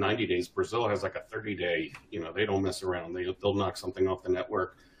mentioned 90 days. Brazil has like a 30-day. They don't mess around. They'll knock something off the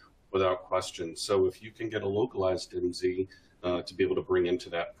network without question. So if you can get a localized IMSI to be able to bring into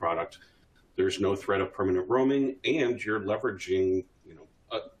that product, there's no threat of permanent roaming, and you're leveraging,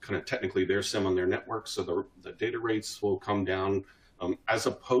 kind of technically their SIM on their network, so the data rates will come down, as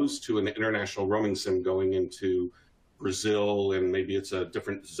opposed to an international roaming SIM going into Brazil, and maybe it's a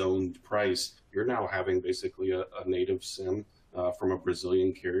different zoned price. You're now having basically a native SIM from a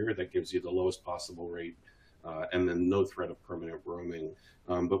Brazilian carrier that gives you the lowest possible rate, and then no threat of permanent roaming.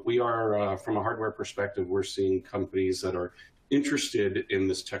 But we are, from a hardware perspective, we're seeing companies that are interested in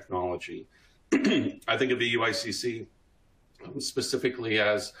this technology. I think of the UICC specifically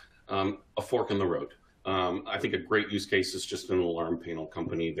as a fork in the road. I think a great use case is just an alarm panel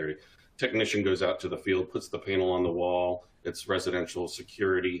company. Their technician goes out to the field, puts the panel on the wall, it's residential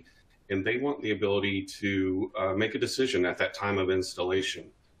security, and they want the ability to make a decision at that time of installation.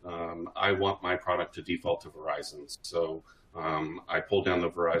 I want my product to default to Verizon. So I pull down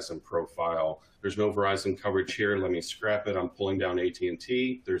the Verizon profile. There's no Verizon coverage here. Let me scrap it. I'm pulling down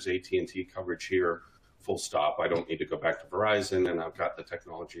AT&T. There's AT&T coverage here. Full stop. I don't need to go back to Verizon, and I've got the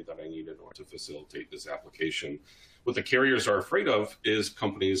technology that I need in order to facilitate this application. What the carriers are afraid of is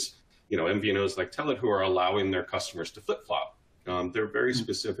companies, MVNOs like Telit, who are allowing their customers to flip-flop. They're very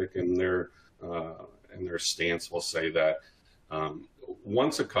specific in their stance. Will say that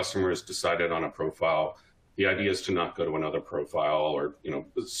once a customer has decided on a profile, the idea is to not go to another profile or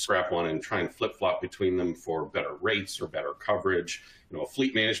scrap one and try and flip-flop between them for better rates or better coverage. A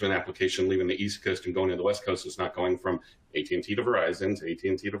fleet management application leaving the East Coast and going to the West Coast is not going from AT&T to Verizon to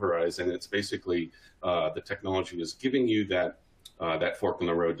AT&T to Verizon. It's basically the technology is giving you that fork in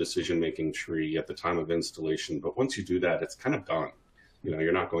the road decision-making tree at the time of installation. But once you do that, it's kind of done.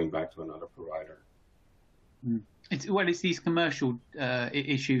 You're not going back to another provider. It's these commercial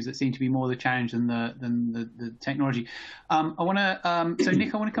issues that seem to be more the challenge than the technology. I want to so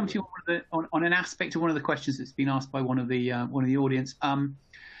Nick, I want to come to you on an aspect of one of the questions that's been asked by one of the audience,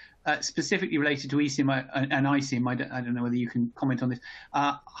 specifically related to eSIM and iSIM. I don't know whether you can comment on this.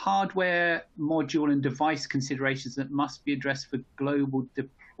 Hardware, module, and device considerations that must be addressed for global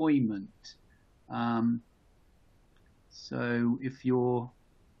deployment. So if you're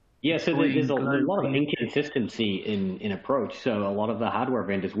so there's a lot of inconsistency in approach. So a lot of the hardware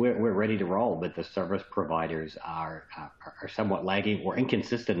vendors, we're ready to roll, but the service providers are somewhat lagging or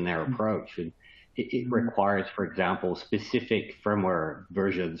inconsistent in their approach. And it requires, for example, specific firmware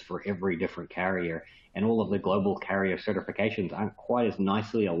versions for every different carrier, and all of the global carrier certifications aren't quite as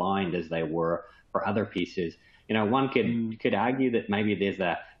nicely aligned as they were for other pieces. One could argue that maybe there's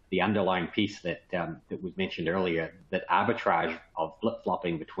the underlying piece that was mentioned earlier, that arbitrage of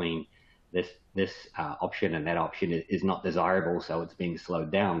flip-flopping between this option and that option is not desirable, so it's being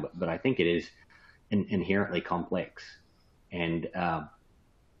slowed down. But I think it is inherently complex. And,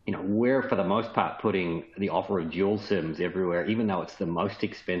 we're, for the most part, putting the offer of dual SIMs everywhere, even though it's the most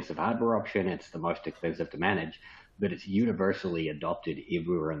expensive hardware option, it's the most expensive to manage, but it's universally adopted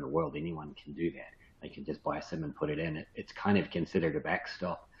everywhere in the world. Anyone can do that. They can just buy a SIM and put it in. It's kind of considered a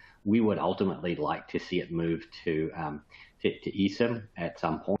backstop. We would ultimately like to see it move to eSIM at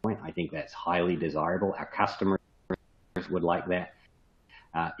some point. I think that's highly desirable. Our customers would like that.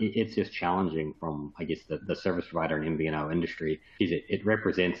 It's just challenging from, I guess, the service provider and MVNO industry. It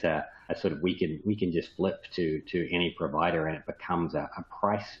represents a sort of we can just flip to any provider, and it becomes a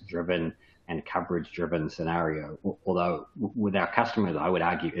price-driven and coverage-driven scenario. Although with our customers, I would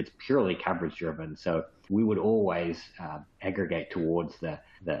argue it's purely coverage-driven. So we would always aggregate towards the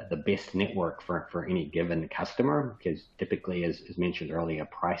best network for any given customer, because typically, as mentioned earlier,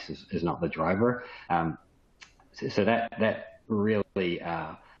 price is not the driver. So that really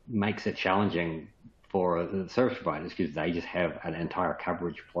makes it challenging for the service providers, because they just have an entire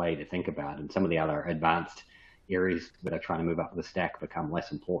coverage play to think about, and some of the other advanced areas that are trying to move up the stack become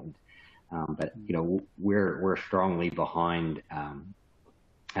less important. But we're strongly behind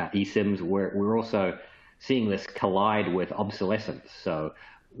eSIMs. We're also seeing this collide with obsolescence. So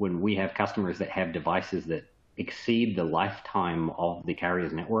when we have customers that have devices that exceed the lifetime of the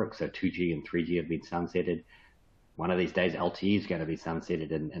carrier's network, so 2G and 3G have been sunsetted, one of these days LTE is going to be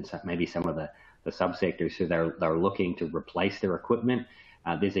sunsetted, and so maybe some of the subsectors, so they're looking to replace their equipment.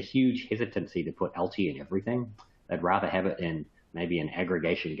 There's a huge hesitancy to put LTE in everything. They'd rather have it in maybe an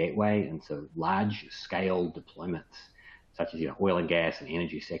aggregation gateway, and so large scale deployments such as oil and gas and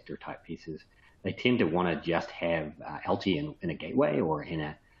energy sector type pieces. They tend to want to just have LTE in a gateway or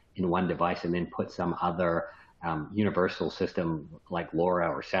in one device, and then put some other universal system like LoRa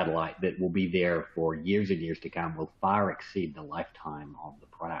or satellite that will be there for years and years to come, will far exceed the lifetime of the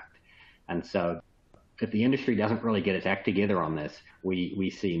product. And so if the industry doesn't really get its act together on this, we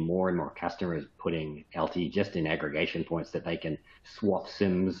see more and more customers putting LTE just in aggregation points that they can swap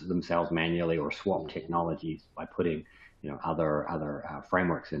SIMs themselves manually or swap technologies by putting other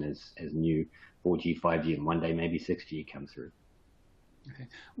frameworks and as new 4G, 5G, and one day maybe 6G comes through. Okay.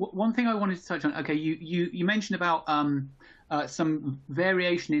 One thing I wanted to touch on. Okay, you mentioned about some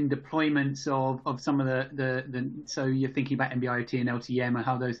variation in deployments of some of the so you're thinking about NB-IoT and LTE-M and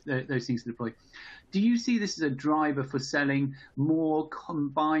how those things deploy. Do you see this as a driver for selling more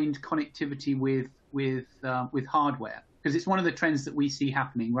combined connectivity with hardware? Because it's one of the trends that we see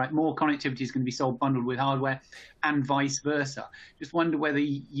happening, right? More connectivity is going to be sold bundled with hardware, and vice versa. Just wonder whether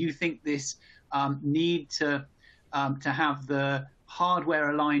you think this need to have the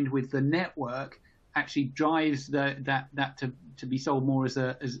hardware aligned with the network actually drives that to be sold more as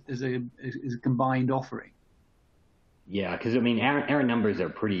a combined offering. Yeah, because I mean our numbers are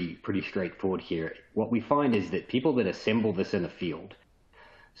pretty straightforward here. What we find is that people that assemble this in the field,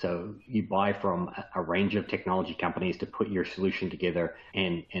 so you buy from a range of technology companies to put your solution together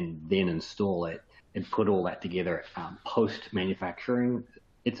and then install it and put all that together post manufacturing,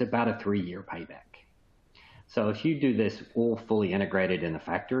 it's about a 3-year payback. So if you do this all fully integrated in a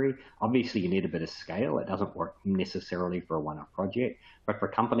factory, obviously you need a bit of scale. It doesn't work necessarily for a one-off project, but for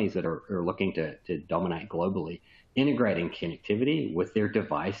companies that are looking to dominate globally, integrating connectivity with their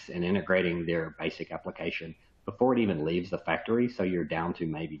device and integrating their basic application before it even leaves the factory, so you're down to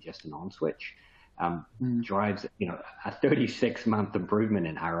maybe just an on switch, drives a 36-month improvement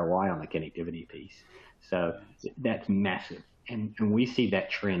in ROI on the connectivity piece. So that's massive. And we see that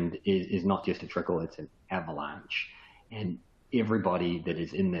trend is not just a trickle, it's an avalanche. And everybody that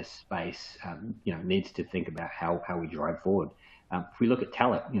is in this space, needs to think about how we drive forward. If we look at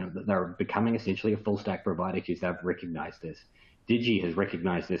Telit, they're becoming essentially a full stack provider because they've recognized this. Digi has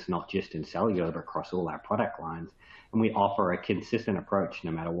recognized this not just in cellular, but across all our product lines. And we offer a consistent approach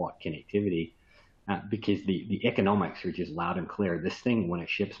no matter what connectivity, because the economics are just loud and clear. This thing, when it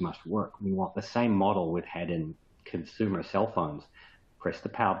ships, must work. We want the same model we've had in consumer cell phones. Press the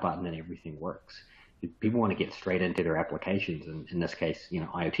power button and everything works. People want to get straight into their applications, and in this case,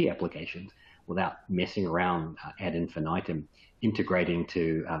 IoT applications, without messing around ad infinitum, integrating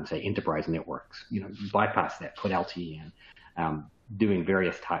to, say, enterprise networks. Bypass that, put LTE in, doing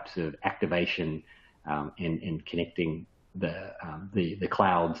various types of activation and connecting the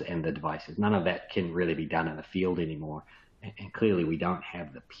clouds and the devices. None of that can really be done in the field anymore. And clearly we don't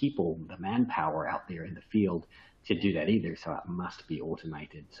have the people, the manpower out there in the field to do that either. So it must be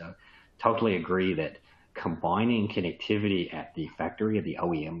automated. So totally agree that combining connectivity at the factory, at the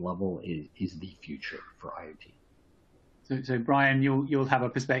OEM level is the future for IoT. So Brian, you'll have a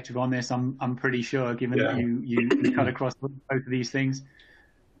perspective on this, I'm pretty sure, given that you cut across both of these things.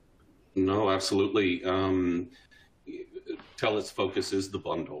 No, absolutely. Telit's focus is the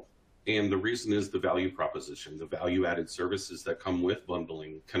bundle. And the reason is the value proposition, the value-added services that come with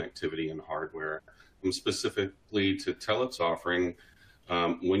bundling connectivity and hardware. And specifically to Telit's offering,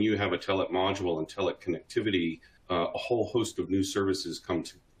 when you have a Telit module and Telit connectivity, a whole host of new services come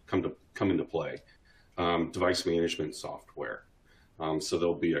into play. Device management software. So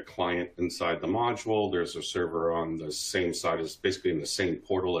there'll be a client inside the module. There's a server on the same side, as basically in the same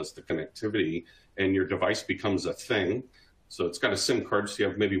portal as the connectivity, and your device becomes a thing. So it's got a SIM card, so you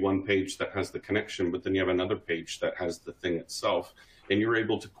have maybe one page that has the connection, but then you have another page that has the thing itself, and you're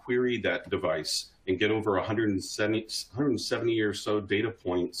able to query that device and get over 170 or so data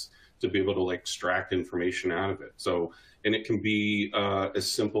points to be able to extract information out of it. So, and it can be as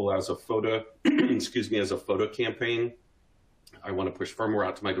simple as a photo, as a photo campaign. I want to push firmware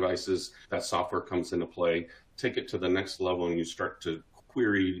out to my devices. That software comes into play. Take it to the next level, and you start to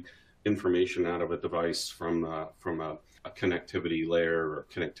query information out of a device from a connectivity layer or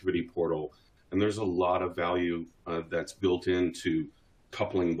connectivity portal. And there's a lot of value that's built into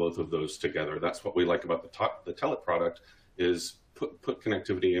coupling both of those together. That's what we like about the Telit product, is put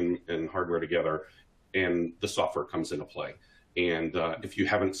connectivity and hardware together, and the software comes into play. And if you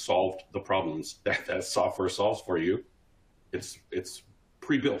haven't solved the problems that software solves for you, it's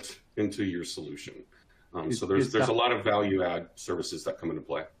pre-built into your solution. So there's a lot of value add services that come into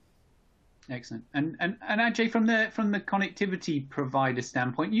play. Excellent. And Ajay, from the connectivity provider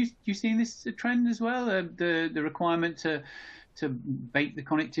standpoint, you seeing this trend as well? The requirement to bake the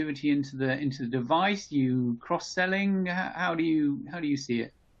connectivity into the device, you cross-selling. How do you see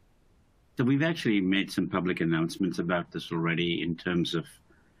it? So we've actually made some public announcements about this already in terms of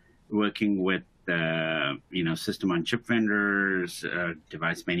working with system on chip vendors,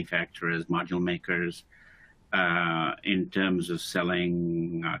 device manufacturers, module makers, in terms of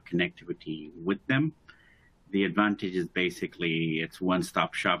selling connectivity with them. The advantage is basically it's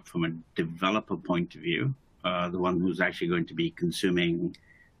one-stop shop from a developer point of view, the one who's actually going to be consuming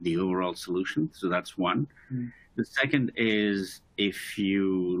the overall solution. So that's one. The second is, if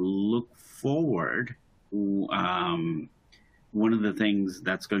you look forward, one of the things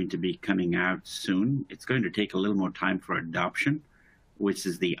that's going to be coming out soon, it's going to take a little more time for adoption, which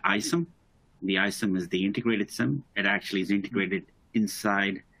is the ISIM. The ISIM is the integrated SIM. It actually is integrated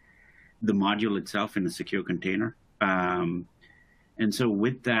inside the module itself in a secure container. And so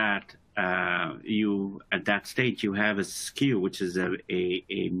with that, at that stage, you have a SKU, which is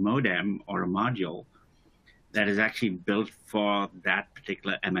a modem or a module that is actually built for that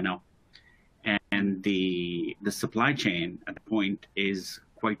particular MNO. And the supply chain at the point is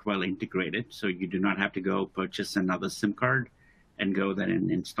quite well integrated. So you do not have to go purchase another SIM card and go then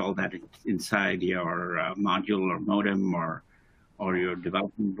and install that inside your module or modem or your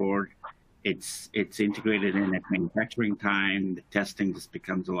development board. It's integrated in at manufacturing time. The testing just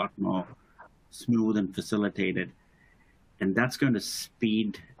becomes a lot more smooth and facilitated. And that's going to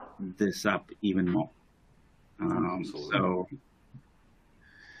speed this up even more. So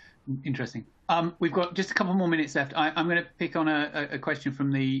interesting. We've got just a couple more minutes left. I'm going to pick on a question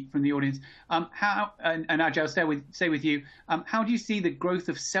from the audience. How and Ajay, I'll stay with you. How do you see the growth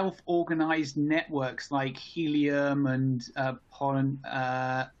of self-organized networks like Helium and Pollen,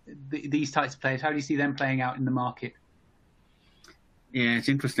 these types of players? How do you see them playing out in the market? Yeah, it's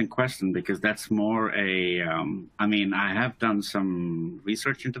an interesting question, because that's more a, I mean, I have done some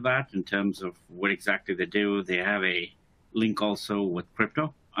research into that in terms of what exactly they do. They have a link also with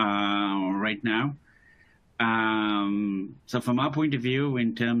crypto right now. So from our point of view,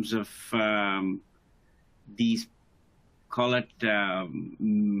 in terms of these, call it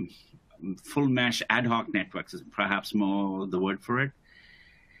full mesh ad hoc networks is perhaps more the word for it.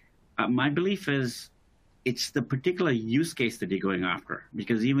 My belief is it's the particular use case that you're going after,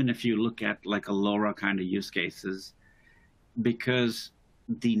 because even if you look at like a LoRa kind of use cases, because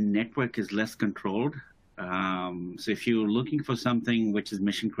the network is less controlled. So if you're looking for something which is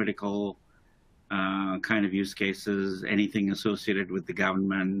mission critical kind of use cases, anything associated with the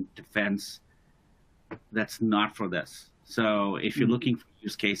government, defense, that's not for this. So if you're looking for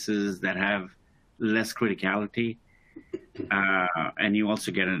use cases that have less criticality, and you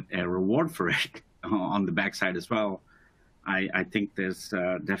also get a reward for it on the backside as well, I think there's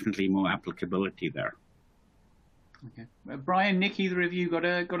definitely more applicability there. Okay, Brian, Nick, either of you got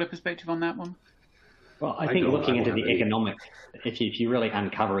a perspective on that one? Well, I think looking into the economics, if you really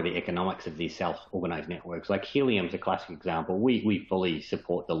uncover the economics of these self-organized networks, like Helium's a classic example. We fully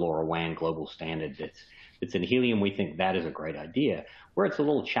support the LoRaWAN global standards. It's in Helium. We think that is a great idea. Where it's a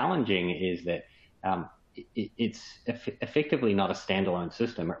little challenging is that it's effectively not a standalone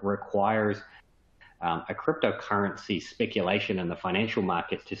system. It requires a cryptocurrency speculation in the financial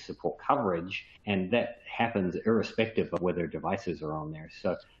markets to support coverage, and that happens irrespective of whether devices are on there.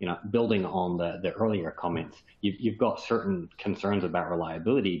 So, building on the earlier comments, you've got certain concerns about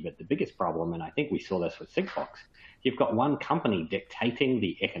reliability, but the biggest problem, and I think we saw this with Sigfox, you've got one company dictating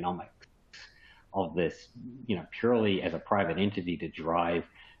the economics of this, purely as a private entity to drive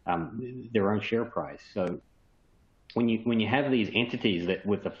their own share price. So when you have these entities that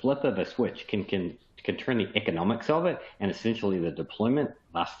with the flip of a switch can turn the economics of it and essentially the deployment,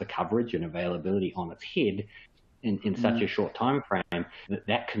 thus the coverage and availability on its head in such a short time frame,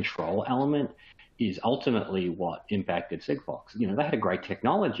 that control element is ultimately what impacted Sigfox. They had a great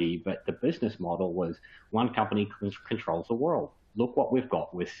technology, but the business model was one company controls the world. Look what we've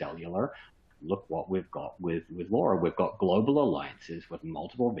got with cellular. Look what we've got with LoRa. We've got global alliances with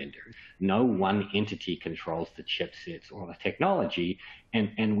multiple vendors. No one entity controls the chipsets or the technology,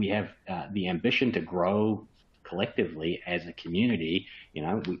 and we have the ambition to grow collectively as a community.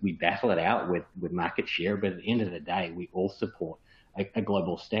 We battle it out with market share, but at the end of the day, we all support a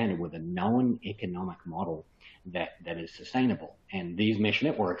global standard with a known economic model that is sustainable. And these mesh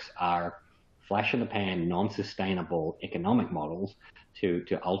networks are flash in the pan, non-sustainable economic models to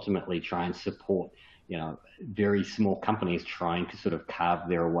ultimately try and support, very small companies trying to sort of carve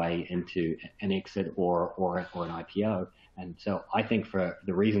their way into an exit or an IPO. And so I think for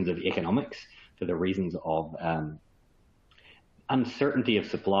the reasons of economics, for the reasons of uncertainty of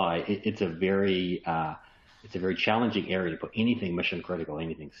supply, it's a very challenging area to put anything mission critical,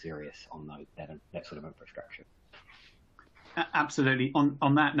 anything serious on that sort of infrastructure. Absolutely.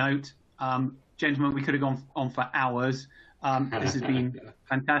 On that note, gentlemen, we could have gone on for hours. This has been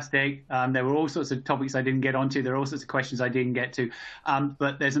fantastic. There were all sorts of topics I didn't get onto. There are all sorts of questions I didn't get to.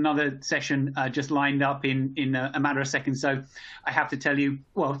 But there's another session just lined up in a matter of seconds. So I have to tell you,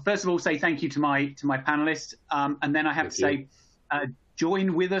 well, first of all, say thank you to my panelists. And then I have to say,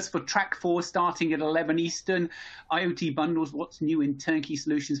 join with us for track 4 starting at 11 Eastern. IoT bundles, what's new in turnkey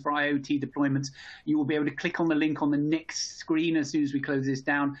solutions for IoT deployments. You will be able to click on the link on the next screen as soon as we close this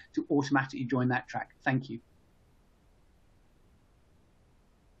down to automatically join that track. Thank you.